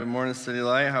Good morning, City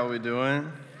Light. How are we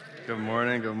doing? Good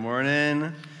morning, good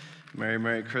morning.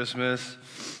 Merry Christmas.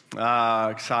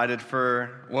 Excited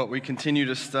for what we continue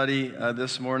to study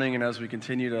this morning and as we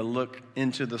continue to look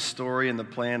into the story and the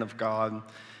plan of God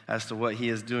as to what He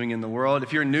is doing in the world.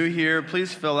 If you're new here,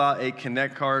 please fill out a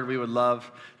Connect card. We would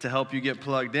love to help you get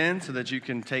plugged in so that you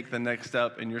can take the next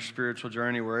step in your spiritual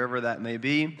journey, wherever that may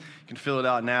be. You can fill it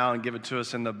out now and give it to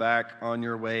us in the back on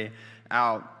your way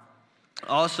out.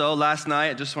 Also, last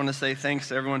night, I just want to say thanks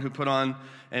to everyone who put on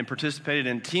and participated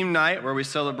in Team Night, where we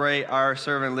celebrate our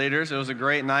servant leaders. It was a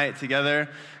great night together,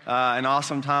 an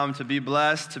awesome time to be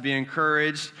blessed, to be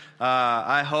encouraged.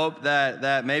 I hope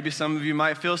that maybe some of you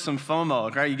might feel some FOMO.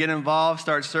 Okay? You get involved,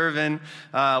 start serving.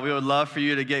 We would love for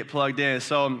you to get plugged in.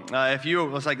 So if you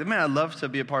was like, man, I'd love to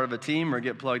be a part of a team or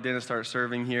get plugged in and start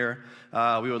serving here,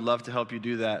 we would love to help you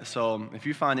do that. So if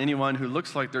you find anyone who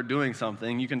looks like they're doing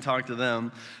something, you can talk to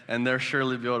them, and they'll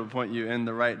surely be able to point you in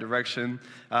the right direction.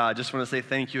 Just want to say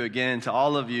thank you again to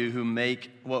all of you who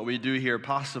make what we do here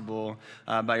possible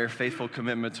by your faithful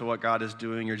commitment to what God is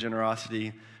doing, your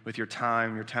generosity with your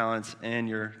time, your talents, and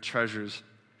your treasures.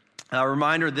 A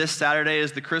reminder, this Saturday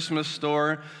is the Christmas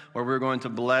store where we're going to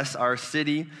bless our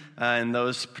city and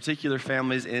those particular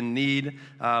families in need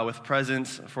with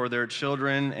presents for their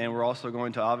children. And we're also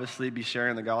going to obviously be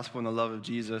sharing the gospel and the love of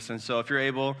Jesus. And so if you're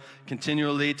able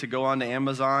continually to go on to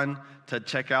Amazon to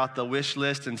check out the wish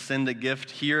list and send a gift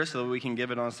here so that we can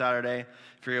give it on Saturday.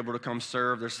 If you're able to come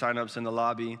serve, there's sign-ups in the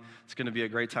lobby. It's going to be a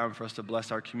great time for us to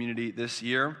bless our community this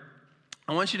year.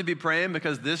 I want you to be praying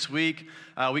because this week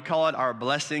we call it our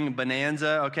blessing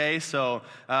bonanza, okay? So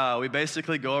we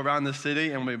basically go around the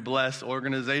city and we bless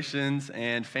organizations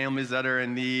and families that are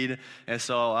in need. And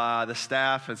so the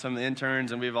staff and some of the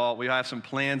interns and we have some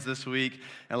plans this week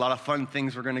and a lot of fun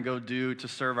things we're going to go do to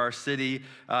serve our city.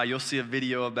 You'll see a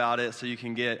video about it so you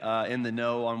can get in the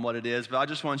know on what it is. But I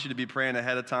just want you to be praying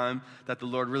ahead of time that the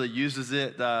Lord really uses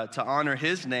it to honor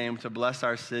His name, to bless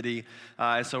our city.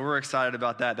 And so we're excited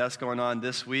about that. That's going on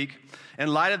this week. In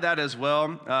light of that as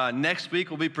well, next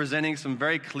week we'll be presenting some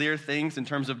very clear things in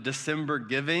terms of December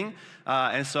giving.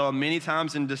 And so many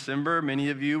times in December,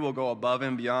 many of you will go above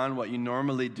and beyond what you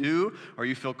normally do, or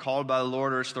you feel called by the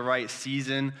Lord, or it's the right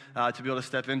season to be able to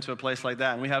step into a place like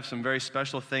that. And we have some very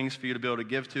special things for you to be able to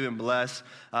give to and bless,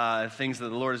 things that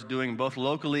the Lord is doing both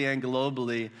locally and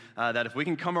globally, that if we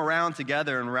can come around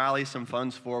together and rally some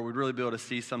funds for, we'd really be able to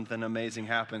see something amazing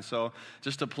happen. So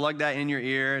just to plug that in your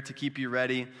ear, to keep you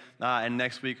ready, and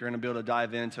next week we're going to be able to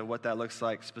dive into what that looks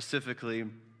like specifically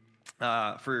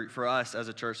for us as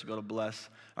a church to be able to bless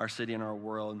our city and our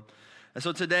world. And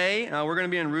so today, we're going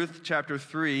to be in Ruth chapter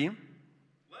 3.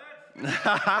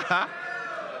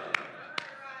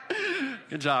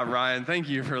 Good job, Ryan. Thank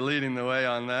you for leading the way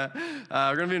on that.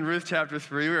 We're going to be in Ruth chapter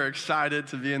 3. We're excited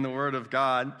to be in the Word of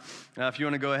God. If you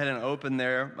want to go ahead and open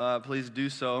there, please do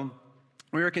so.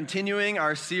 We are continuing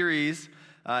our series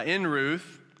in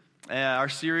Ruth. Our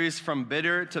series From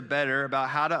Bitter to Better, about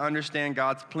how to understand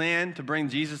God's plan to bring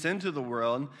Jesus into the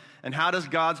world, and how does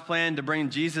God's plan to bring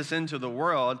Jesus into the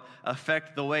world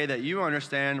affect the way that you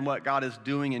understand what God is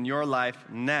doing in your life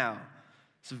now.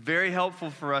 It's very helpful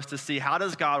for us to see how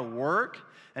does God work,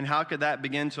 and how could that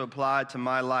begin to apply to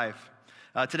my life.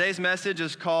 Today's message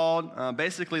is called,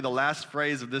 basically the last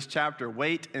phrase of this chapter,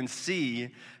 wait and see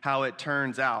how it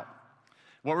turns out.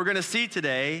 What we're going to see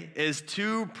today is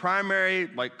two primary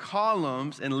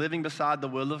columns in living beside the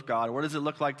will of God. What does it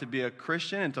look like to be a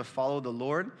Christian and to follow the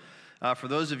Lord? For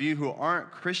those of you who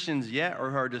aren't Christians yet or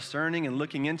who are discerning and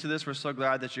looking into this, we're so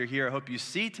glad that you're here. I hope you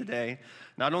see today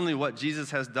not only what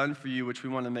Jesus has done for you, which we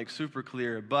want to make super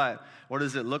clear, but what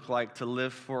does it look like to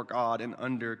live for God and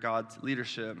under God's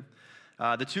leadership.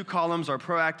 The two columns are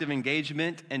proactive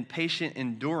engagement and patient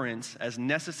endurance as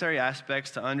necessary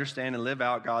aspects to understand and live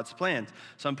out God's plans.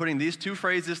 So I'm putting these two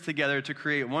phrases together to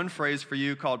create one phrase for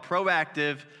you called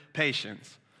proactive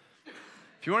patience.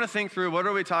 If you want to think through what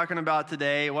are we talking about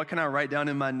today, what can I write down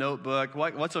in my notebook,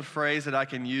 what's a phrase that I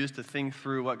can use to think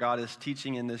through what God is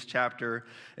teaching in this chapter,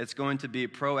 it's going to be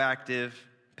proactive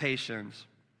patience.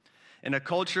 In a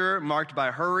culture marked by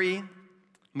hurry,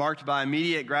 marked by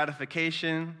immediate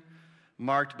gratification,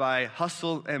 marked by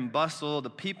hustle and bustle, the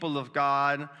people of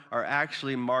God are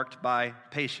actually marked by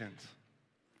patience.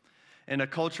 In a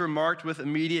culture marked with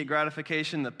immediate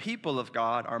gratification, the people of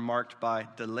God are marked by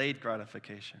delayed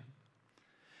gratification.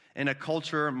 In a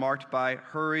culture marked by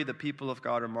hurry, the people of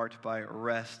God are marked by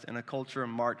rest. In a culture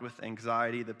marked with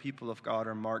anxiety, the people of God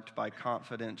are marked by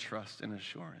confident trust and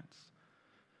assurance.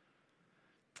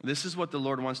 This is what the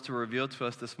Lord wants to reveal to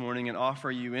us this morning and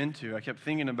offer you into. I kept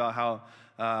thinking about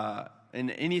how in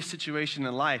any situation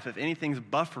in life, if anything's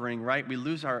buffering, right, we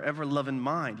lose our ever-loving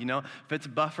mind, If it's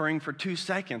buffering for 2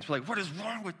 seconds, we're like, what is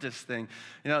wrong with this thing?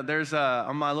 There's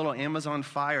on my little Amazon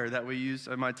Fire that we use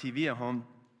on my TV at home,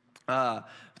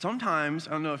 sometimes,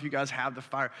 I don't know if you guys have the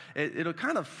Fire, it'll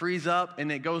kind of freeze up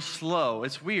and it goes slow.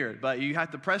 It's weird, but you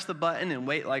have to press the button and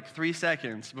wait like 3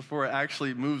 seconds before it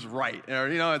actually moves right. Or,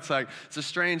 it's a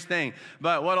strange thing.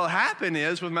 But what'll happen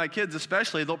is, with my kids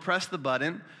especially, they'll press the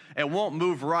button. It won't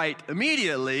move right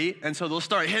immediately, and so they'll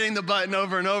start hitting the button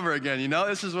over and over again.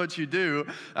 This is what you do.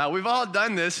 We've all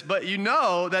done this, but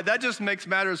that just makes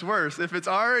matters worse. If it's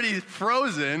already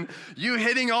frozen, you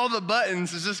hitting all the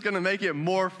buttons is just going to make it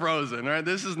more frozen, right?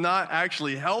 This is not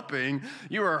actually helping.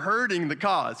 You are hurting the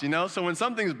cause, So when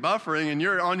something's buffering and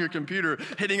you're on your computer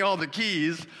hitting all the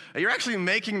keys, you're actually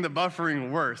making the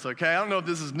buffering worse, okay? I don't know if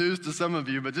this is news to some of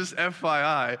you, but just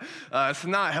FYI, it's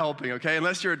not helping, okay?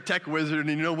 Unless you're a tech wizard and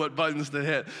you know what buttons to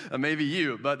hit. Maybe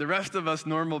you, but the rest of us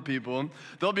normal people,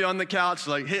 they'll be on the couch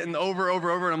like hitting over,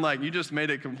 and I'm like, you just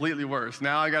made it completely worse.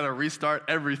 Now I got to restart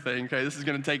everything, okay? This is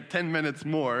going to take 10 minutes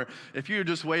more. If you had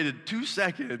just waited 2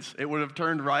 seconds, it would have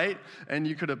turned right, and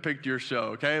you could have picked your show,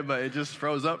 okay? But it just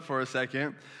froze up for a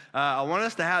second. I want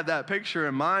us to have that picture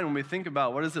in mind when we think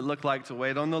about what does it look like to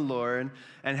wait on the Lord,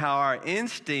 and how our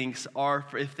instincts are,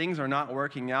 if things are not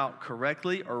working out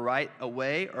correctly or right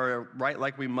away, or right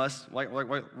like we must,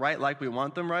 right like we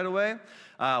want them right away,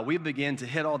 we begin to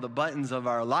hit all the buttons of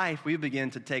our life. We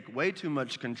begin to take way too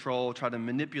much control, try to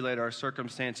manipulate our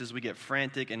circumstances. We get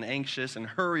frantic and anxious and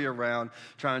hurry around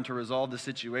trying to resolve the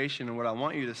situation. And what I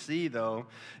want you to see, though,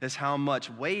 is how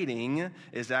much waiting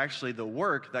is actually the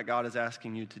work that God is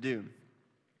asking you to do.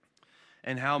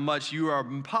 And how much you are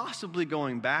possibly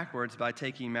going backwards by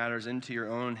taking matters into your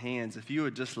own hands. If you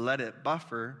would just let it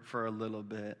buffer for a little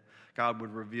bit, God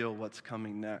would reveal what's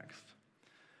coming next.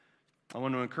 I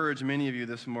want to encourage many of you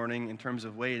this morning in terms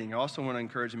of waiting. I also want to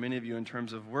encourage many of you in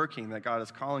terms of working, that God is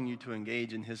calling you to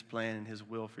engage in His plan and His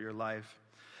will for your life.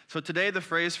 So today, the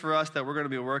phrase for us that we're going to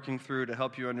be working through to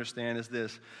help you understand is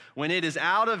this: when it is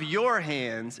out of your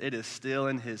hands, it is still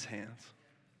in His hands.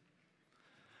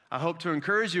 I hope to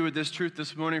encourage you with this truth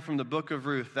this morning from the book of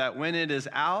Ruth, that when it is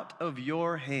out of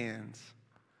your hands,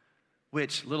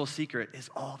 which, little secret, is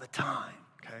all the time,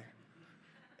 okay?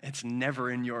 It's never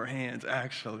in your hands,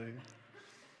 actually.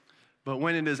 But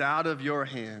when it is out of your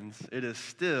hands, it is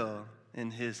still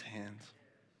in His hands.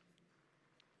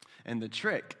 And the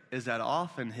trick is that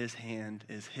often His hand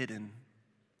is hidden.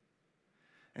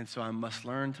 And so I must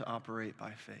learn to operate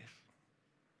by faith.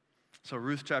 So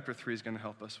Ruth chapter 3 is going to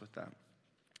help us with that.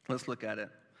 Let's look at it.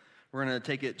 We're going to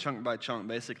take it chunk by chunk,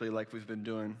 basically like we've been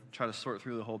doing. Try to sort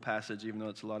through the whole passage, even though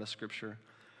it's a lot of scripture.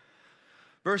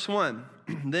 Verse 1,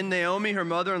 Then Naomi, her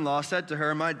mother-in-law, said to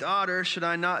her, My daughter, should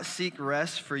I not seek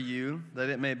rest for you, that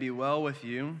it may be well with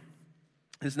you?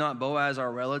 Is not Boaz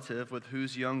our relative, with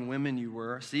whose young women you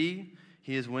were? See,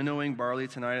 he is winnowing barley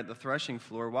tonight at the threshing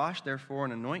floor. Wash, therefore,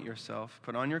 and anoint yourself.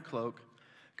 Put on your cloak.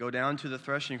 Go down to the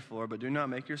threshing floor, but do not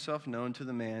make yourself known to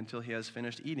the man till he has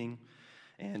finished eating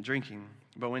and drinking.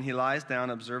 But when he lies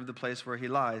down, observe the place where he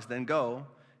lies. Then go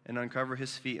and uncover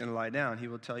his feet and lie down. He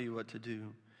will tell you what to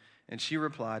do. And she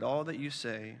replied, All that you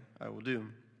say, I will do.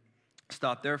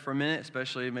 Stop there for a minute,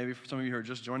 especially maybe for some of you who are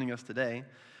just joining us today.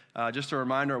 Just a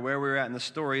reminder of where we're at in the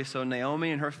story. So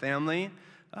Naomi and her family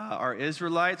are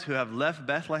Israelites who have left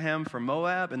Bethlehem for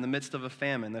Moab in the midst of a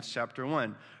famine. That's chapter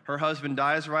 1. Her husband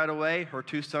dies right away. Her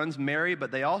 2 sons marry,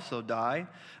 but they also die.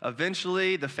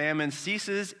 Eventually, the famine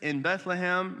ceases in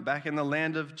Bethlehem, back in the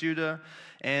land of Judah,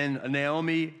 and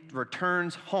Naomi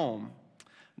returns home.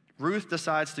 Ruth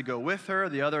decides to go with her.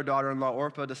 The other daughter-in-law,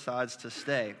 Orpah, decides to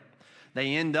stay.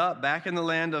 They end up back in the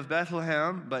land of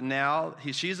Bethlehem, but now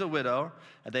she's a widow.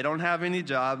 They don't have any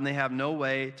job, and they have no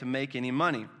way to make any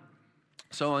money.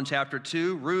 So in chapter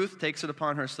 2, Ruth takes it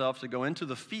upon herself to go into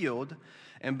the field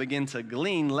and begin to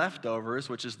glean leftovers,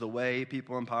 which is the way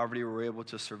people in poverty were able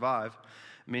to survive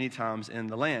many times in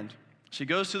the land. She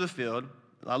goes to the field.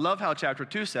 I love how chapter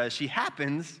 2 says she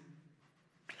happens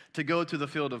to go to the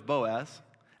field of Boaz.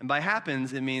 And by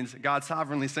happens, it means God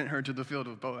sovereignly sent her to the field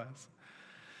of Boaz.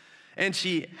 And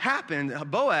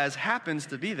Boaz happens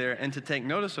to be there and to take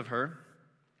notice of her.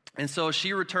 And so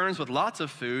she returns with lots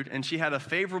of food, and she had a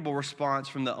favorable response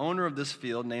from the owner of this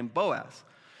field named Boaz.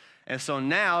 And so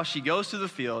now she goes to the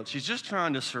field. She's just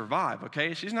trying to survive,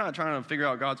 okay? She's not trying to figure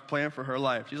out God's plan for her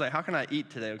life. She's like, how can I eat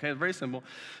today, okay? It's very simple.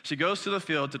 She goes to the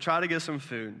field to try to get some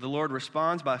food. The Lord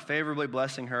responds by favorably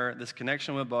blessing her, this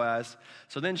connection with Boaz.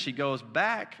 So then she goes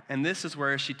back, and this is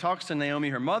where she talks to Naomi,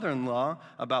 her mother-in-law,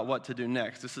 about what to do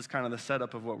next. This is kind of the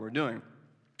setup of what we're doing.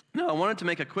 No, I wanted to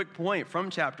make a quick point from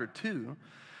chapter 2.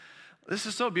 This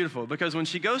is so beautiful because when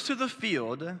she goes to the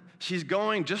field, she's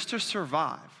going just to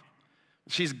survive.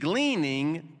 She's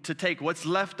gleaning to take what's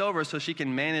left over so she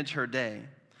can manage her day.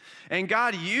 And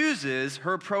God uses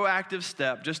her proactive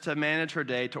step just to manage her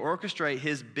day to orchestrate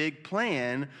his big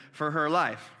plan for her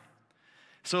life.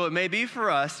 So it may be for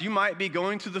us, you might be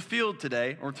going to the field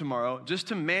today or tomorrow just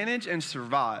to manage and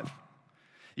survive.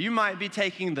 You might be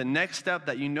taking the next step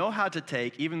that you know how to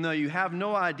take, even though you have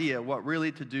no idea what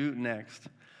really to do next.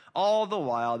 All the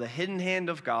while, the hidden hand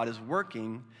of God is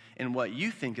working in what you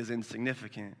think is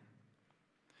insignificant.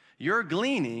 You're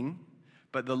gleaning,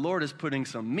 but the Lord is putting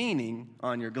some meaning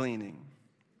on your gleaning.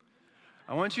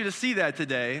 I want you to see that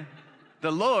today.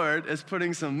 The Lord is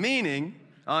putting some meaning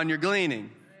on your gleaning.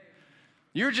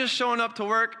 You're just showing up to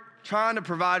work, trying to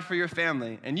provide for your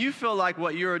family, and you feel like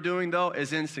what you're doing, though,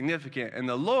 is insignificant, and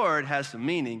the Lord has some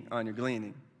meaning on your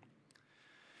gleaning.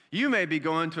 You may be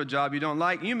going to a job you don't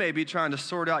like. You may be trying to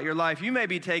sort out your life. You may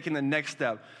be taking the next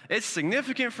step. It's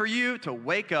significant for you to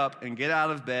wake up and get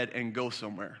out of bed and go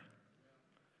somewhere.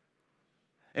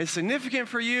 It's significant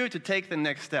for you to take the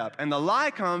next step. And the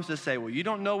lie comes to say, well, you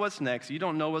don't know what's next. You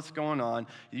don't know what's going on.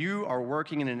 You are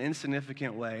working in an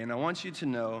insignificant way. And I want you to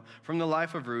know from the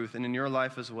life of Ruth and in your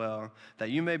life as well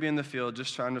that you may be in the field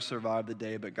just trying to survive the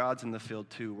day, but God's in the field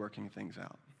too working things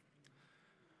out.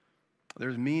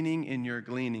 There's meaning in your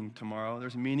gleaning tomorrow.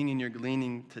 There's meaning in your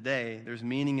gleaning today. There's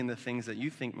meaning in the things that you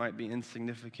think might be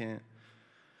insignificant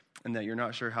and that you're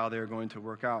not sure how they're going to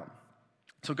work out.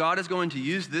 So God is going to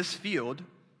use this field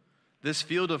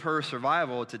of her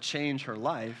survival to change her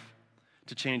life,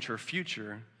 to change her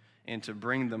future, and to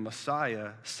bring the Messiah,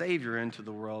 Savior, into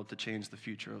the world to change the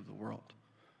future of the world.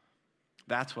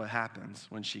 That's what happens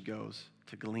when she goes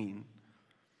to glean.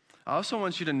 I also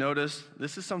want you to notice,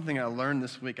 this is something I learned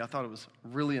this week. I thought it was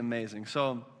really amazing.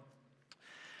 So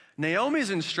Naomi's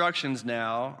instructions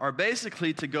now are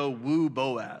basically to go woo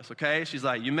Boaz, okay? She's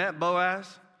like, you met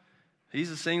Boaz? He's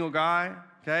a single guy,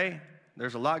 okay?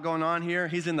 There's a lot going on here.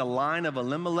 He's in the line of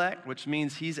Elimelech, which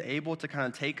means he's able to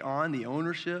kind of take on the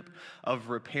ownership of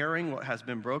repairing what has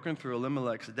been broken through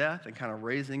Elimelech's death and kind of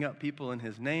raising up people in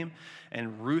his name.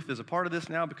 And Ruth is a part of this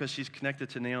now because she's connected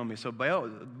to Naomi. So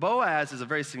Boaz is a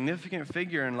very significant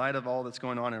figure in light of all that's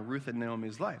going on in Ruth and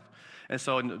Naomi's life. And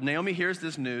so Naomi hears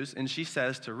this news, and she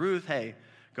says to Ruth, hey,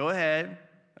 go ahead,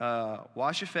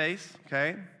 wash your face,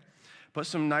 okay? Put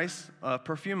some nice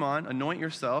perfume on, anoint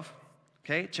yourself.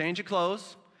 Okay, change your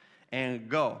clothes and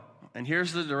go. And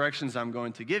here's the directions I'm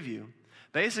going to give you.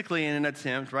 Basically in an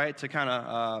attempt, right, to kind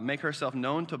of make herself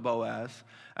known to Boaz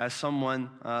as someone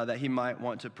that he might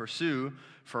want to pursue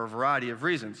for a variety of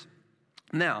reasons.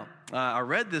 Now, I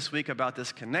read this week about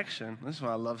this connection. This is why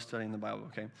I love studying the Bible,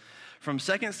 okay? From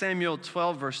 2 Samuel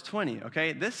 12, verse 20,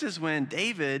 okay? This is when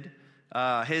David,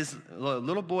 his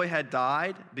little boy had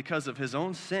died because of his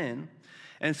own sin.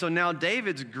 And so now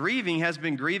David's has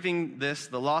been grieving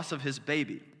the loss of his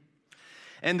baby.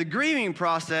 And the grieving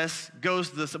process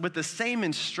goes with the same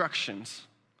instructions.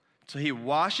 So he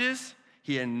washes,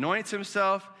 he anoints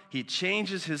himself, he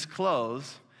changes his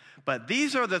clothes. But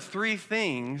these are the three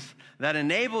things that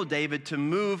enable David to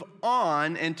move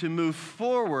on and to move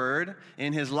forward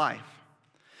in his life.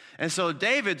 And so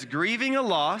David's grieving a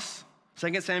loss.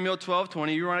 2 Samuel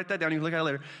 12:20, you write that down, you can look at it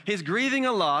later. He's grieving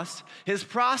a loss. His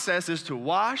process is to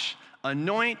wash,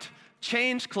 anoint,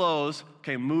 change clothes.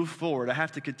 Okay, move forward. I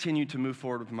have to continue to move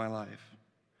forward with my life.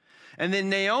 And then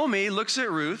Naomi looks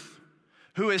at Ruth,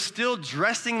 who is still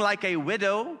dressing like a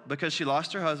widow because she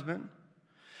lost her husband.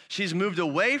 She's moved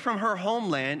away from her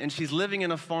homeland and she's living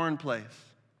in a foreign place.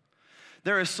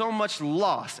 There is so much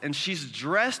loss, and she's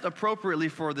dressed appropriately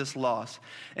for this loss.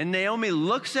 And Naomi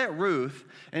looks at Ruth,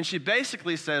 and she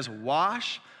basically says,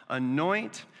 wash,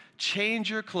 anoint, change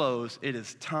your clothes. It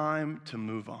is time to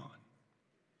move on.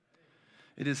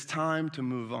 It is time to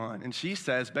move on. And she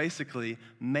says, basically,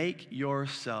 make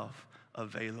yourself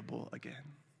available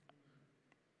again.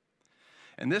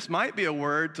 And this might be a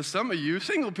word to some of you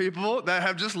single people that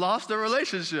have just lost a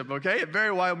relationship, okay? It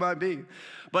very well might be.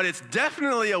 But it's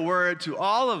definitely a word to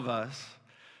all of us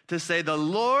to say the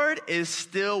Lord is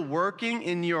still working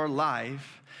in your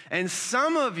life. And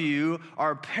some of you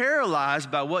are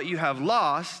paralyzed by what you have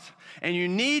lost. And you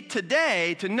need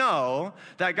today to know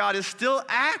that God is still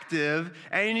active.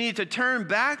 And you need to turn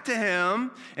back to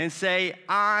Him and say,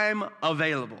 I'm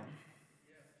available.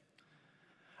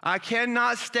 I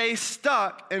cannot stay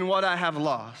stuck in what I have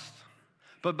lost.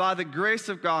 But by the grace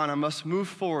of God, I must move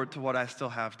forward to what I still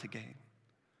have to gain.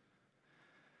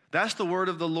 That's the word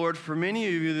of the Lord for many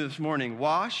of you this morning.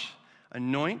 Wash,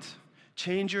 anoint,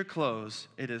 Change your clothes.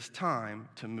 It is time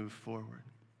to move forward.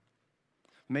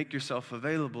 Make yourself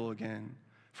available again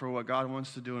for what God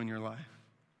wants to do in your life.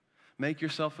 Make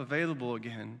yourself available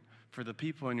again for the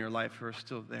people in your life who are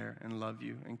still there and love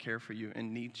you and care for you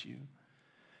and need you.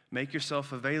 Make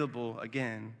yourself available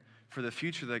again for the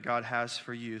future that God has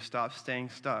for you. Stop staying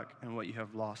stuck in what you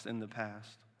have lost in the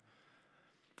past.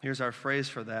 Here's our phrase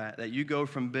for that you go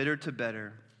from bitter to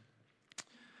better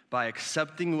by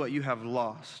accepting what you have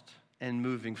lost and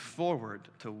moving forward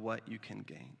to what you can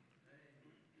gain.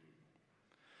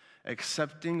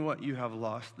 Accepting what you have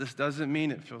lost. This doesn't mean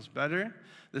it feels better.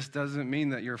 This doesn't mean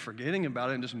that you're forgetting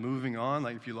about it and just moving on.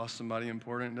 Like if you lost somebody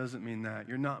important, it doesn't mean that.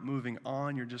 You're not moving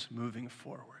on, you're just moving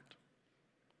forward.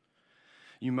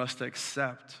 You must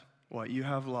accept what you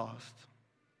have lost.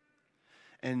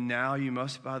 And now you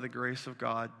must, by the grace of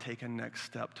God, take a next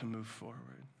step to move forward.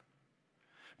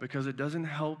 Because it doesn't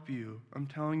help you. I'm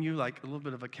telling you like a little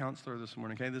bit of a counselor this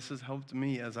morning, okay? This has helped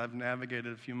me as I've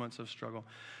navigated a few months of struggle.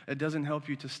 It doesn't help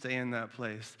you to stay in that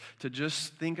place, to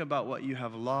just think about what you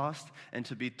have lost and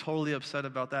to be totally upset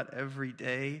about that every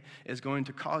day is going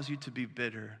to cause you to be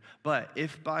bitter. But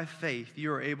if by faith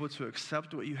you are able to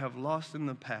accept what you have lost in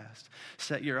the past,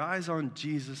 set your eyes on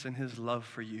Jesus and his love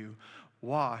for you,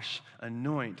 wash,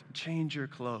 anoint, change your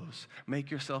clothes,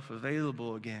 make yourself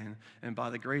available again, and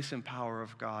by the grace and power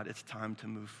of God, it's time to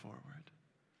move forward.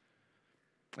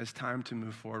 It's time to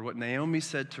move forward. What Naomi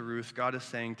said to Ruth, God is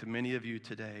saying to many of you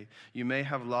today, you may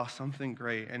have lost something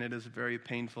great, and it is very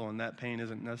painful, and that pain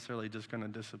isn't necessarily just going to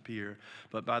disappear,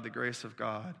 but by the grace of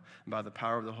God, and by the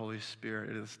power of the Holy Spirit,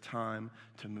 it is time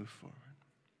to move forward.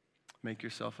 Make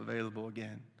yourself available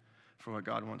again for what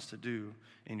God wants to do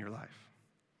in your life.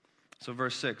 So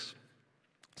verse 6,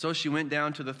 so she went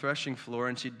down to the threshing floor,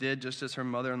 and she did just as her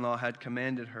mother-in-law had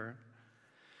commanded her.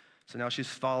 So now she's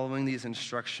following these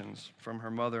instructions from her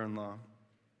mother-in-law.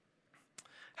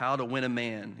 How to win a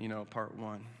man, part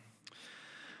 1.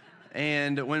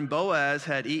 And when Boaz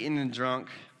had eaten and drunk,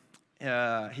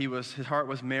 his heart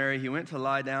was merry. He went to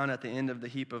lie down at the end of the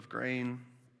heap of grain.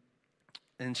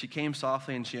 And she came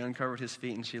softly, and she uncovered his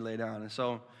feet, and she lay down. And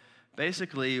so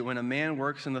basically, when a man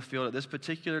works in the field at this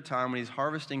particular time, when he's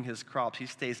harvesting his crops, he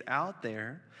stays out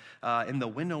there in the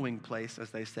winnowing place, as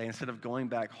they say, instead of going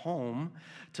back home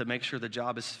to make sure the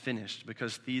job is finished,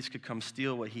 because thieves could come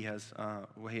steal what he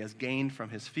has gained from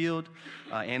his field.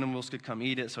 Animals could come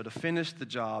eat it. So to finish the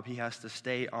job, he has to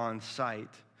stay on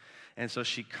site. And so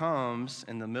she comes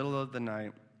in the middle of the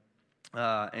night,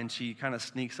 and she kind of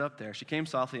sneaks up there. She came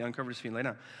softly, uncovered his feet, and lay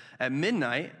down. At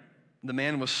midnight, the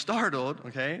man was startled,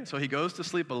 okay? So he goes to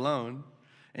sleep alone,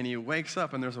 and he wakes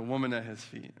up, and there's a woman at his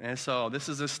feet. And so this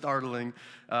is a startling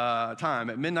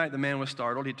time. At midnight, the man was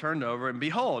startled. He turned over, and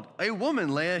behold, a woman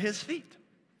lay at his feet.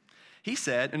 He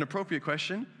said, an appropriate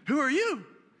question, who are you?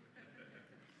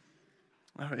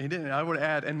 He didn't. I would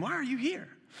add, and why are you here?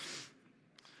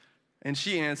 And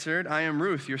she answered, I am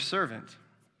Ruth, your servant,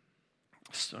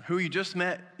 who you just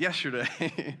met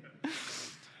yesterday.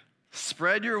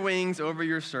 Spread your wings over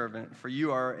your servant, for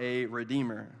you are a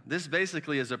redeemer. This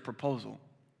basically is a proposal,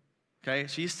 okay?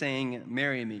 She's saying,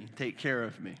 marry me, take care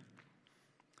of me.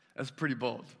 That's pretty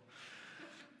bold.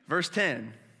 Verse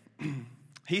 10,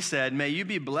 he said, may you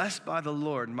be blessed by the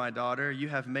Lord, my daughter. You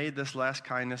have made this last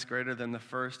kindness greater than the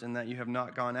first, in that you have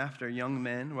not gone after young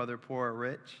men, whether poor or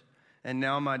rich. And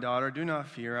now, my daughter, do not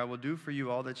fear. I will do for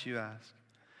you all that you ask.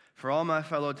 For all my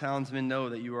fellow townsmen know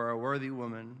that you are a worthy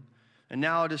woman. And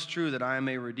now it is true that I am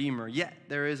a redeemer, yet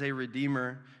there is a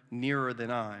redeemer nearer than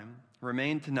I.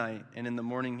 Remain tonight, and in the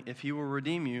morning, if he will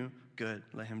redeem you, good,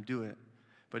 let him do it.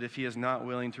 But if he is not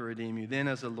willing to redeem you, then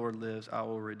as the Lord lives, I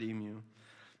will redeem you.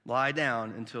 Lie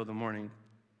down until the morning.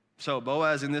 So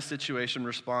Boaz in this situation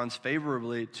responds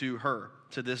favorably to her,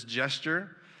 to this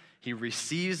gesture. He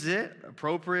receives it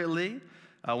appropriately.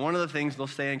 One of the things they'll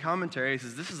say in commentaries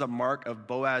is this is a mark of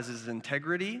Boaz's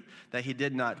integrity, that he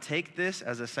did not take this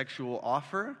as a sexual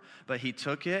offer, but he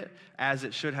took it as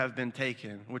it should have been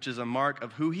taken, which is a mark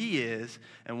of who he is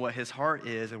and what his heart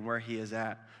is and where he is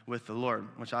at with the Lord,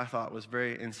 which I thought was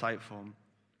very insightful.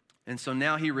 And so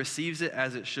now he receives it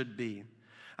as it should be.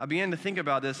 I began to think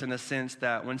about this in a sense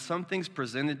that when something's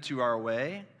presented to our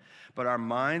way, but our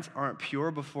minds aren't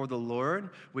pure before the Lord,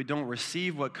 we don't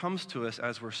receive what comes to us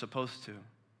as we're supposed to.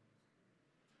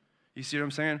 You see what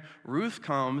I'm saying? Ruth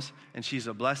comes and she's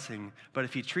a blessing, but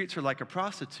if he treats her like a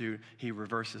prostitute, he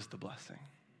reverses the blessing.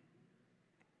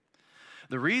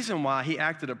 The reason why he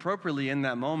acted appropriately in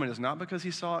that moment is not because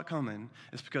he saw it coming,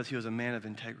 it's because he was a man of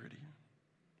integrity.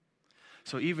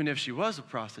 So even if she was a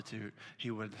prostitute, he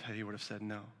would have said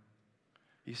no.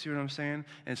 You see what I'm saying?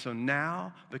 And so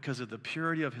now, because of the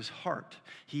purity of his heart,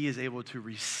 he is able to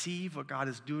receive what God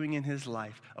is doing in his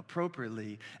life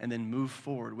appropriately and then move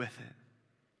forward with it.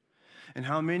 And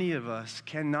how many of us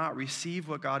cannot receive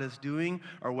what God is doing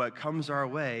or what comes our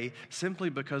way simply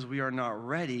because we are not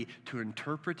ready to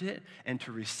interpret it and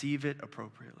to receive it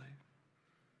appropriately?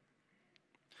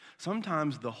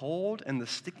 Sometimes the hold and the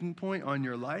sticking point on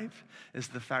your life is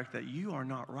the fact that you are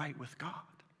not right with God.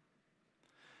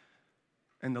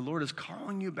 And the Lord is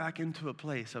calling you back into a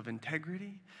place of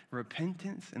integrity,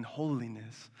 repentance, and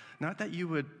holiness. Not that you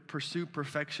would pursue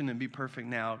perfection and be perfect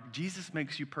now. Jesus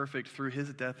makes you perfect through his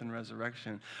death and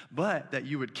resurrection. But that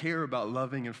you would care about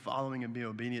loving and following and be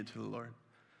obedient to the Lord.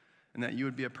 And that you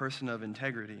would be a person of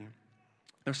integrity.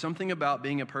 There's something about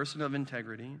being a person of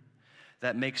integrity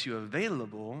that makes you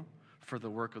available for the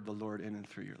work of the Lord in and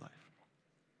through your life.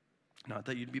 Not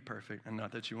that you'd be perfect and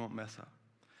not that you won't mess up,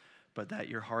 but that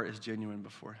your heart is genuine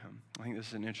before him. I think this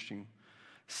is an interesting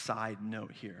side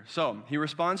note here. So he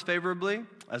responds favorably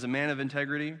as a man of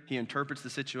integrity. He interprets the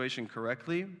situation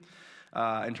correctly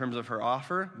in terms of her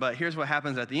offer. But here's what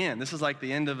happens at the end. This is like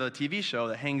the end of a TV show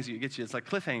that hangs you, gets you. It's like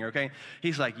cliffhanger, okay?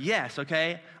 He's like, yes,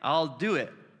 okay, I'll do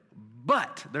it.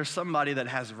 But there's somebody that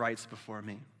has rights before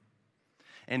me.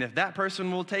 And if that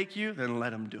person will take you, then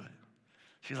let him do it.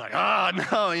 She's like, oh,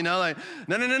 no, like,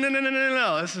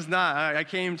 no, this is not, I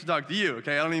came to talk to you,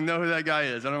 okay? I don't even know who that guy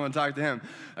is. I don't want to talk to him.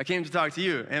 I came to talk to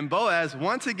you. And Boaz,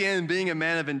 once again, being a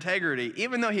man of integrity,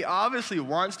 even though he obviously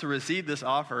wants to receive this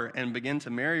offer and begin to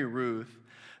marry Ruth,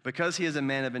 because he is a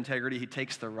man of integrity, he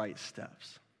takes the right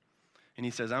steps. And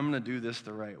he says, I'm going to do this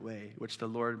the right way, which the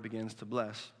Lord begins to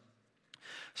bless.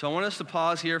 So I want us to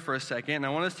pause here for a second, and I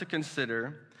want us to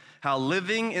consider how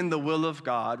living in the will of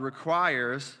God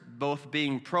requires both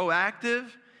being proactive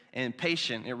and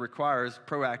patient. It requires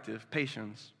proactive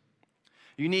patience.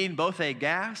 You need both a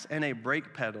gas and a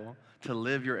brake pedal to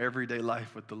live your everyday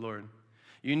life with the Lord.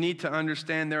 You need to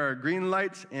understand there are green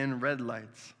lights and red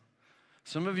lights.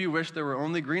 Some of you wish there were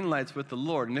only green lights with the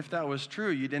Lord, and if that was true,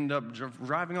 you'd end up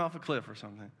driving off a cliff or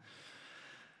something.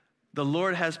 The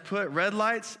Lord has put red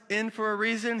lights in for a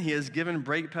reason. He has given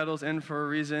brake pedals in for a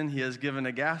reason. He has given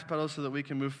a gas pedal so that we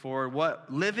can move forward. What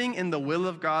living in the will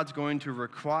of God's going to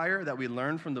require that we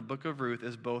learn from the book of Ruth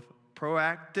is both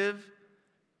proactive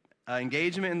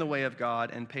engagement in the way of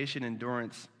God and patient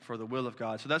endurance for the will of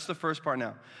God. So that's the first part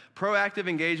now. Proactive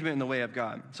engagement in the way of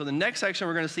God. So the next section,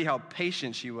 we're going to see how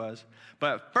patient she was.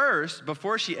 But first,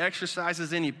 before she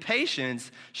exercises any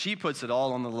patience, she puts it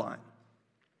all on the line.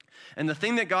 And the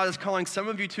thing that God is calling some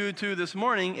of you to this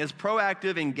morning is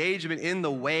proactive engagement in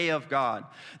the way of God.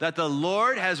 That the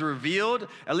Lord has revealed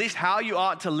at least how you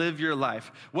ought to live your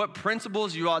life, what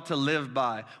principles you ought to live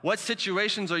by, what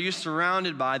situations are you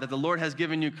surrounded by that the Lord has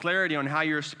given you clarity on how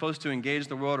you're supposed to engage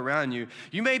the world around you.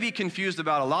 You may be confused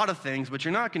about a lot of things, but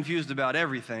you're not confused about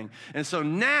everything. And so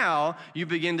now you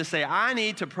begin to say, I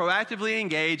need to proactively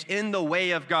engage in the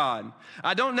way of God.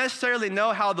 I don't necessarily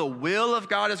know how the will of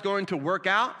God is going to work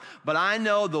out, but I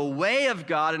know the way of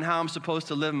God and how I'm supposed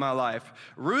to live my life.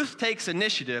 Ruth takes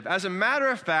initiative. As a matter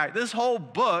of fact, this whole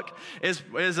book is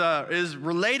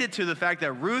related to the fact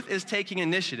that Ruth is taking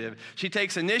initiative. She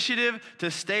takes initiative to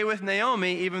stay with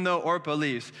Naomi even though Orpah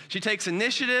leaves. She takes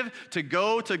initiative to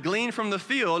go to glean from the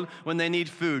field when they need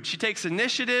food. She takes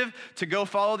initiative to go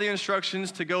follow the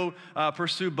instructions to go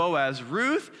pursue Boaz.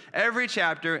 Ruth, every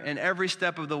chapter and every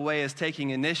step of the way is taking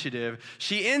initiative.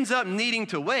 She ends up needing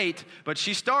to wait, but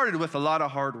she started with a lot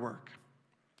of hard work.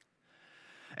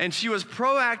 And she was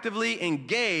proactively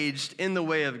engaged in the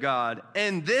way of God.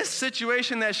 And this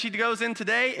situation that she goes in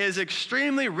today is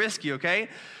extremely risky, okay?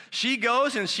 She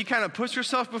goes and she kind of puts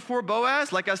herself before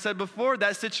Boaz. Like I said before,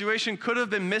 that situation could have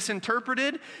been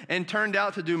misinterpreted and turned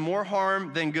out to do more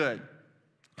harm than good.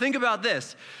 Think about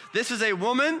this. This is a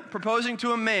woman proposing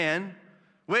to a man,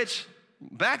 which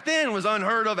back then was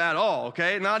unheard of at all,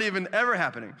 okay? Not even ever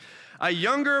happening. A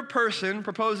younger person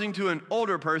proposing to an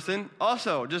older person,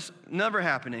 also just never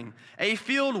happening. A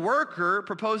field worker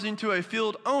proposing to a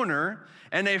field owner,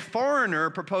 and a foreigner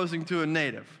proposing to a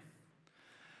native.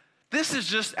 This is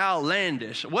just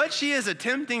outlandish. What she is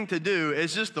attempting to do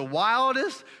is just the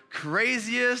wildest,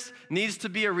 craziest, needs to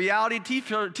be a reality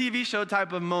TV show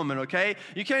type of moment, okay?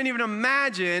 You can't even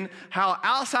imagine how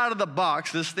outside of the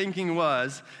box this thinking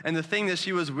was and the thing that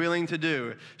she was willing to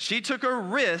do. She took a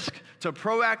risk to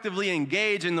proactively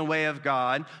engage in the way of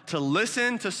God, to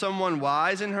listen to someone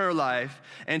wise in her life,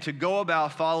 and to go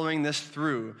about following this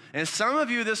through. And some of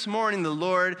you this morning, the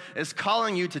Lord is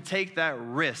calling you to take that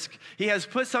risk. He has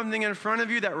put something something in front of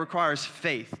you that requires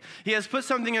faith. He has put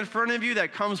something in front of you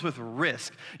that comes with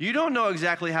risk. You don't know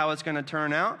exactly how it's going to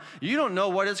turn out. You don't know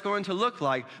what it's going to look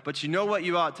like, but you know what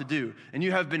you ought to do. And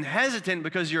you have been hesitant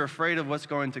because you're afraid of what's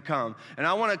going to come. And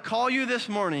I want to call you this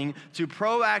morning to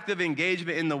proactive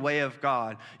engagement in the way of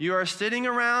God. You are sitting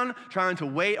around trying to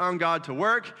wait on God to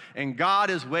work, and God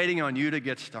is waiting on you to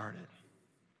get started.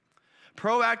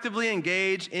 Proactively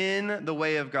engage in the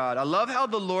way of God. I love how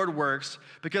the Lord works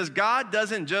because God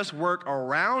doesn't just work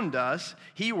around us,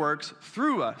 He works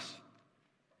through us.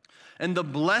 And the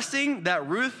blessing that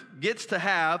Ruth gets to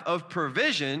have of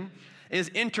provision is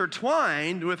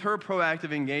intertwined with her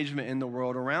proactive engagement in the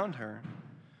world around her.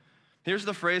 Here's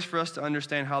the phrase for us to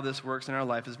understand how this works in our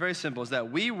life. It's very simple. It's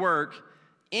that we work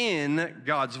in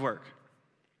God's work.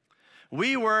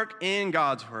 We work in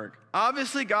God's work.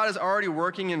 Obviously, God is already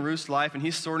working in Ruth's life, and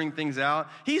He's sorting things out.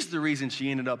 He's the reason she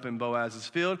ended up in Boaz's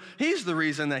field. He's the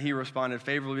reason that he responded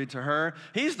favorably to her.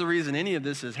 He's the reason any of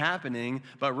this is happening.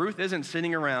 But Ruth isn't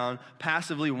sitting around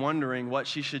passively wondering what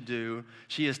she should do.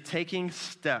 She is taking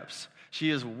steps.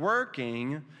 She is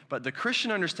working, but the Christian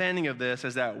understanding of this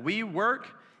is that we work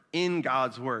in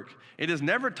God's work. It is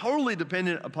never totally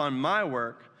dependent upon my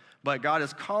work, but God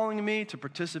is calling me to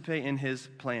participate in His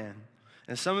plan.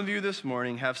 And some of you this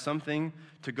morning have something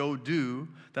to go do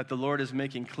that the Lord is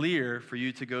making clear for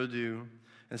you to go do.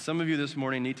 And some of you this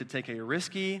morning need to take a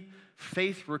risky,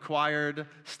 faith-required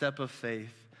step of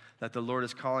faith that the Lord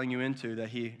is calling you into, that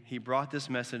He brought this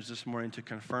message this morning to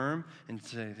confirm and to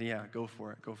say, yeah, go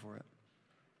for it, go for it.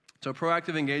 So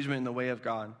proactive engagement in the way of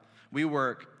God. We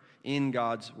work in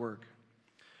God's work.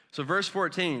 So verse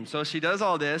 14, so she does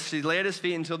all this. She lay at His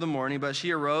feet until the morning, but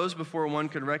she arose before one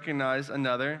could recognize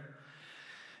another.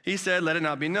 He said, let it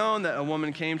not be known that a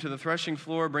woman came to the threshing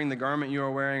floor, bring the garment you are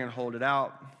wearing and hold it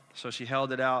out. So she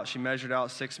held it out. She measured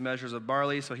out 6 measures of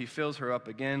barley. So he fills her up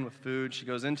again with food. She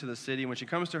goes into the city. When she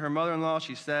comes to her mother-in-law,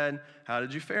 she said, how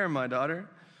did you fare, my daughter?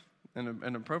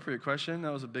 An appropriate question.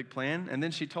 That was a big plan. And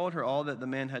then she told her all that the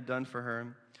man had done for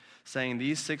her, saying,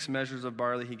 these 6 measures of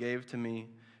barley he gave to me.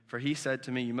 For he said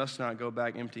to me, you must not go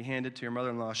back empty-handed to your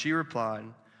mother-in-law. She replied,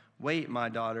 wait, my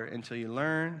daughter, until you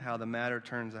learn how the matter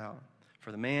turns out.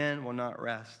 For the man will not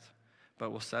rest, but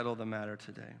will settle the matter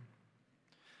today.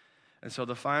 And so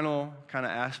the final kind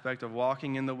of aspect of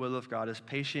walking in the will of God is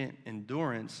patient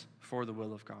endurance for the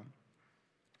will of God.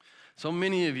 So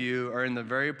many of you are in the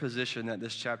very position that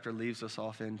this chapter leaves us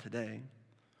off in today.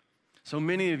 So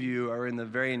many of you are in the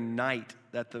very night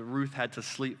that the Ruth had to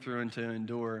sleep through and to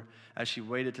endure as she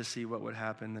waited to see what would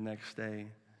happen the next day.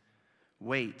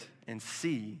 Wait and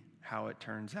see how it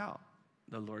turns out,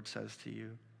 the Lord says to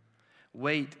you.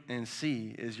 Wait and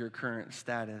see is your current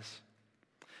status.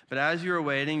 But as you are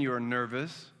waiting, you are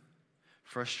nervous,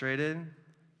 frustrated,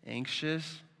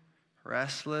 anxious,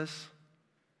 restless.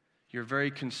 You're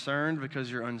very concerned because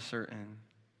you're uncertain.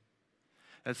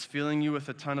 That's filling you with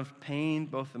a ton of pain,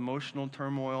 both emotional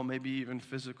turmoil, maybe even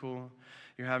physical.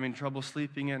 You're having trouble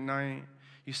sleeping at night.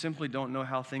 You simply don't know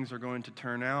how things are going to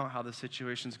turn out, how the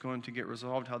situation's going to get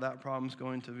resolved, how that problem's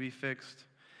going to be fixed.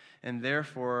 And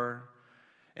therefore,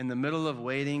 in the middle of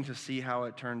waiting to see how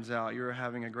it turns out, you're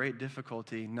having a great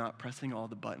difficulty not pressing all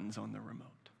the buttons on the remote.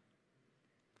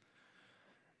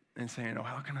 And saying, oh,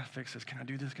 how can I fix this? Can I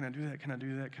do this? Can I do that? Can I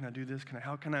do that? Can I do this?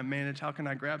 How can I manage? How can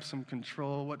I grab some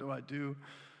control? What do I do?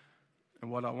 And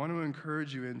what I want to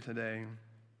encourage you in today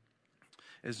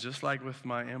is just like with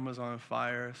my Amazon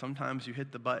Fire, sometimes you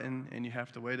hit the button and you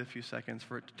have to wait a few seconds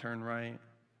for it to turn right.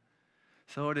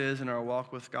 So it is in our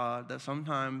walk with God that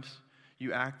sometimes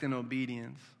you act in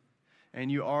obedience,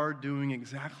 and you are doing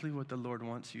exactly what the Lord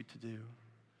wants you to do.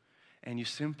 And you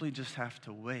simply just have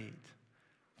to wait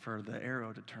for the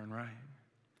arrow to turn right.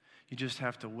 You just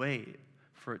have to wait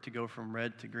for it to go from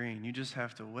red to green. You just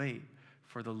have to wait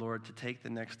for the Lord to take the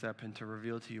next step and to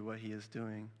reveal to you what He is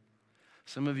doing.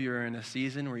 Some of you are in a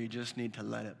season where you just need to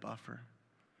let it buffer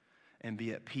and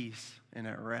be at peace and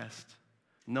at rest,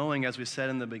 knowing, as we said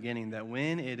in the beginning, that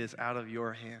when it is out of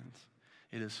your hands,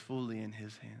 it is fully in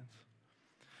His hands.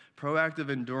 Proactive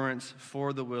endurance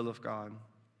for the will of God.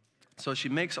 So she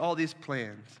makes all these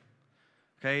plans.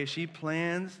 Okay, she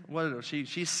plans,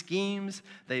 she schemes,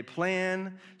 they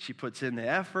plan, she puts in the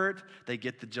effort, they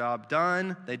get the job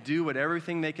done, they do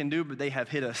everything they can do, but they have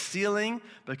hit a ceiling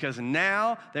because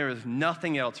now there is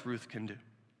nothing else Ruth can do.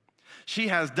 She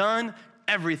has done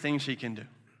everything she can do.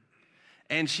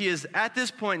 And she is at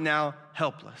this point now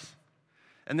helpless.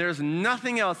 And there's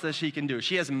nothing else that she can do.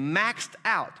 She has maxed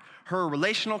out her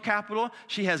relational capital.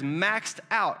 She has maxed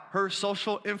out her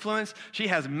social influence. She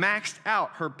has maxed out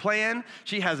her plan.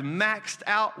 She has maxed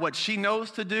out what she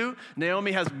knows to do.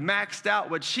 Naomi has maxed out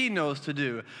what she knows to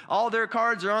do. All their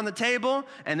cards are on the table,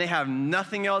 and they have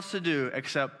nothing else to do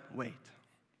except wait.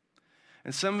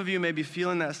 And some of you may be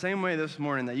feeling that same way this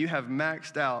morning, that you have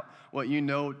maxed out what you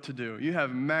know to do. You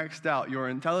have maxed out your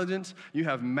intelligence. You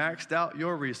have maxed out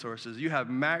your resources. You have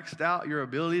maxed out your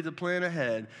ability to plan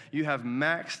ahead. You have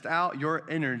maxed out your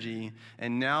energy.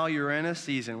 And now you're in a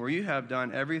season where you have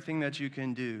done everything that you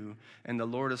can do, and the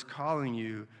Lord is calling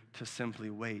you to simply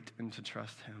wait and to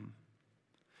trust him.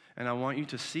 And I want you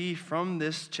to see from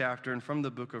this chapter and from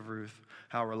the book of Ruth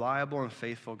how reliable and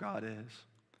faithful God is.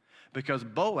 Because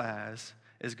Boaz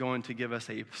is going to give us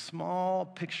a small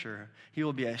picture. He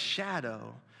will be a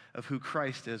shadow of who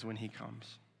Christ is when he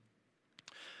comes.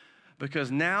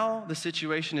 Because now the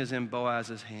situation is in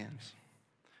Boaz's hands.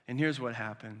 And here's what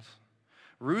happens.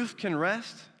 Ruth can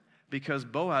rest because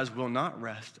Boaz will not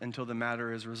rest until the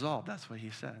matter is resolved. That's what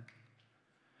he said.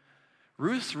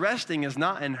 Ruth's resting is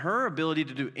not in her ability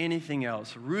to do anything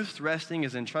else. Ruth's resting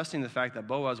is in trusting the fact that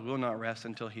Boaz will not rest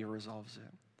until he resolves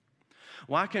it.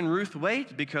 Why can Ruth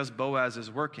wait? Because Boaz is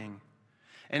working.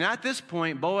 And at this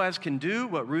point, Boaz can do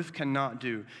what Ruth cannot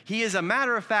do. He is, a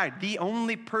matter of fact, the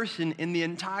only person in the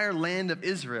entire land of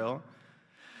Israel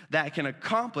that can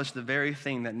accomplish the very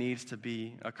thing that needs to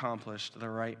be accomplished the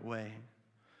right way.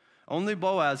 Only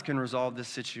Boaz can resolve this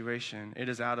situation. It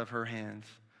is out of her hands,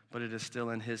 but it is still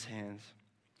in his hands.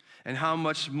 And how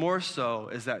much more so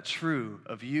is that true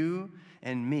of you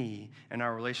and me and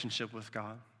our relationship with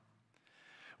God?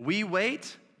 We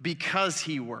wait because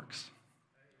he works.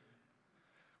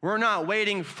 We're not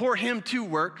waiting for him to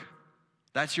work.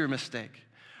 That's your mistake.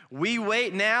 We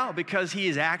wait now because he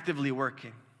is actively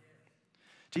working.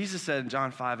 Jesus said in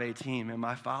John 5:18, and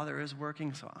my Father is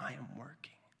working, so I am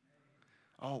working.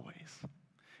 Always.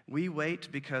 We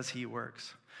wait because he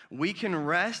works. We can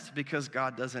rest because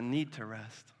God doesn't need to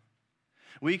rest.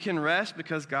 We can rest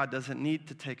because God doesn't need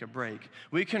to take a break.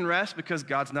 We can rest because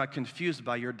God's not confused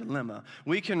by your dilemma.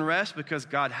 We can rest because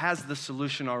God has the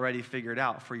solution already figured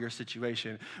out for your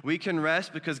situation. We can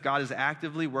rest because God is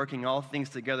actively working all things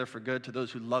together for good to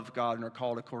those who love God and are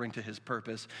called according to his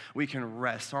purpose. We can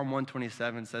rest. Psalm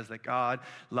 127 says that God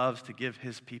loves to give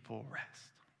his people rest.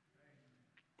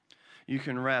 You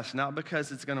can rest not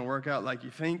because it's going to work out like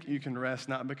you think. You can rest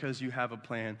not because you have a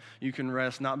plan. You can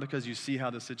rest not because you see how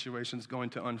the situation's going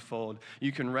to unfold.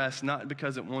 You can rest not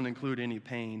because it won't include any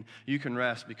pain. You can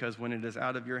rest because when it is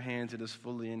out of your hands, it is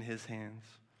fully in his hands,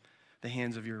 the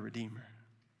hands of your Redeemer.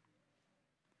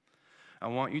 I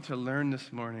want you to learn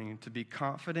this morning to be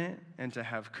confident and to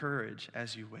have courage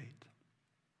as you wait.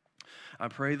 I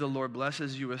pray the Lord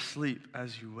blesses you asleep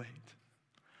as you wait.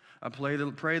 I pray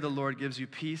the Lord gives you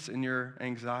peace in your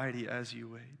anxiety as you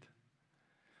wait.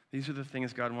 These are the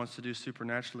things God wants to do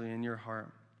supernaturally in your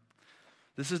heart.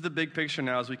 This is the big picture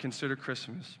now as we consider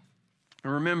Christmas.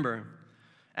 And remember,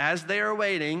 as they are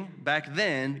waiting, back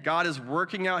then, God is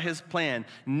working out his plan,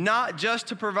 not just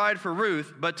to provide for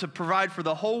Ruth, but to provide for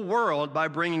the whole world by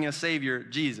bringing a Savior,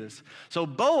 Jesus. So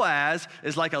Boaz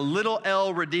is like a little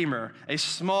L redeemer, a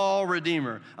small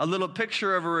redeemer, a little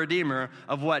picture of a redeemer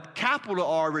of what capital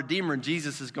R Redeemer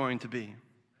Jesus is going to be.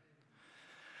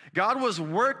 God was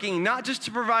working not just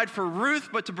to provide for Ruth,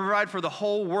 but to provide for the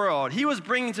whole world. He was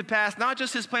bringing to pass not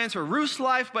just his plans for Ruth's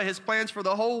life, but his plans for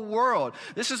the whole world.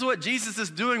 This is what Jesus is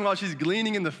doing while she's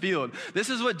gleaning in the field. This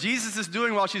is what Jesus is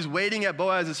doing while she's waiting at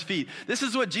Boaz's feet. This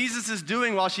is what Jesus is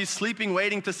doing while she's sleeping,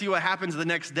 waiting to see what happens the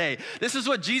next day. This is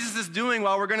what Jesus is doing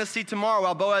while we're going to see tomorrow,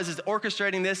 while Boaz is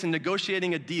orchestrating this and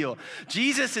negotiating a deal.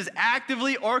 Jesus is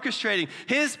actively orchestrating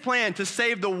his plan to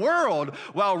save the world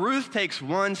while Ruth takes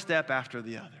one step after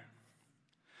the other.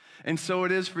 And so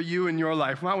it is for you in your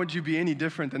life. Why would you be any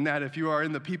different than that if you are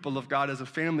in the people of God, as a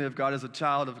family of God, as a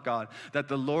child of God, that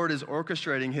the Lord is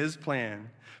orchestrating his plan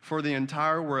for the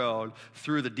entire world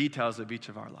through the details of each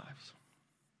of our lives?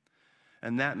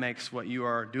 And that makes what you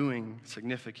are doing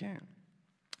significant.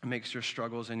 It makes your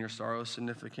struggles and your sorrows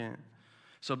significant.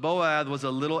 So Boaz was a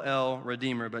little L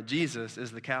redeemer, but Jesus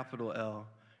is the capital L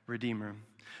Redeemer.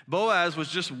 Boaz was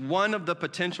just one of the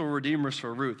potential redeemers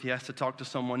for Ruth. He has to talk to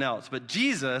someone else. But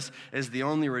Jesus is the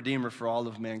only redeemer for all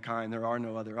of mankind. There are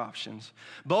no other options.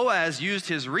 Boaz used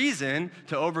his reason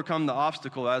to overcome the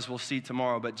obstacle, as we'll see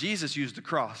tomorrow. But Jesus used the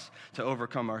cross to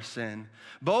overcome our sin.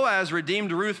 Boaz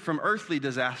redeemed Ruth from earthly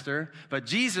disaster, but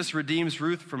Jesus redeems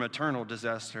Ruth from eternal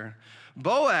disaster.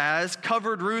 Boaz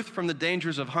covered Ruth from the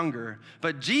dangers of hunger,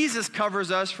 but Jesus covers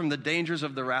us from the dangers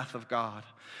of the wrath of God.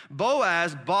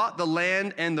 Boaz bought the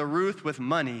land and the Ruth with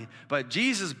money, but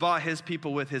Jesus bought his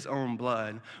people with his own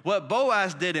blood. What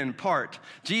Boaz did in part,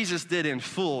 Jesus did in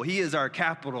full. He is our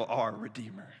capital R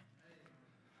Redeemer.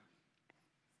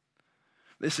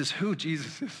 This is who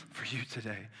Jesus is for you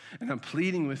today. And I'm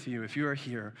pleading with you, if you are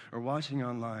here or watching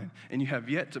online and you have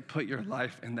yet to put your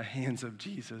life in the hands of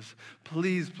Jesus,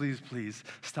 please, please, please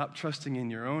stop trusting in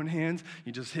your own hands.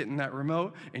 You're just hitting that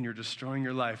remote and you're destroying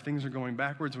your life. Things are going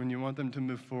backwards when you want them to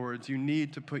move forwards. You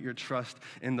need to put your trust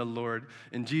in the Lord,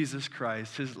 in Jesus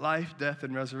Christ, his life, death,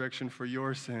 and resurrection for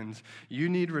your sins. You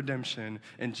need redemption,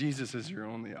 and Jesus is your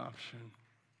only option.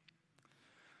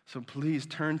 So please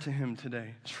turn to him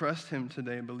today. Trust him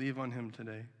today. Believe on him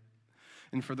today.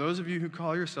 And for those of you who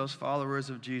call yourselves followers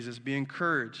of Jesus, be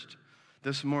encouraged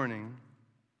this morning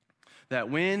that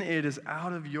when it is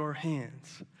out of your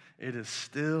hands, it is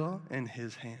still in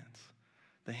his hands.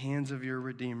 The hands of your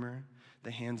Redeemer,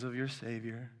 the hands of your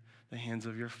Savior, the hands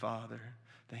of your Father,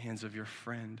 the hands of your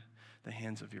friend, the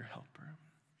hands of your helper.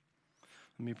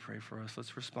 Let me pray for us.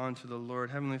 Let's respond to the Lord.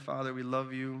 Heavenly Father, we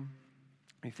love you.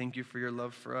 We thank you for your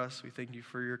love for us. We thank you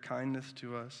for your kindness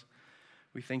to us.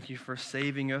 We thank you for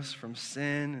saving us from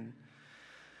sin. And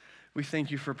we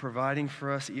thank you for providing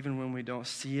for us even when we don't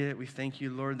see it. We thank you,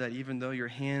 Lord, that even though your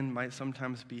hand might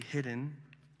sometimes be hidden,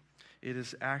 it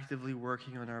is actively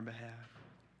working on our behalf.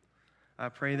 I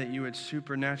pray that you would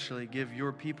supernaturally give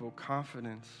your people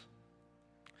confidence,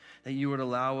 that you would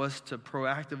allow us to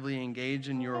proactively engage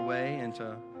in your way and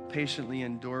to patiently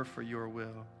endure for your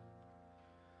will.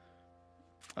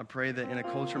 I pray that in a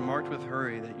culture marked with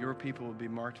hurry, that your people will be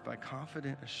marked by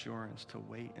confident assurance to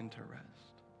wait and to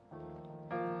rest.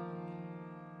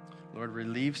 Lord,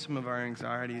 relieve some of our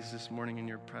anxieties this morning in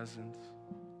your presence.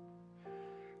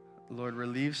 Lord,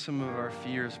 relieve some of our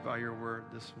fears by your word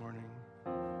this morning.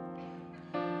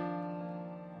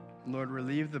 Lord,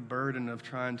 relieve the burden of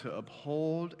trying to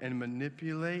uphold and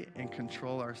manipulate and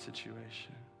control our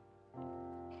situation.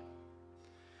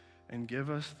 And give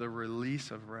us the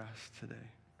release of rest today.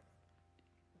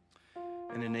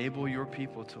 And enable your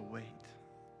people to wait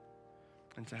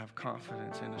and to have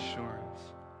confidence and assurance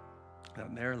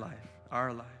that their life,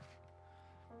 our life,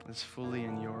 is fully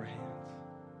in your hands.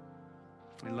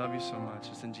 We love you so much.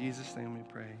 It's in Jesus' name we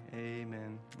pray.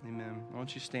 Amen. Amen. Why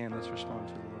don't you stand? Let's respond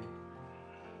to the Lord.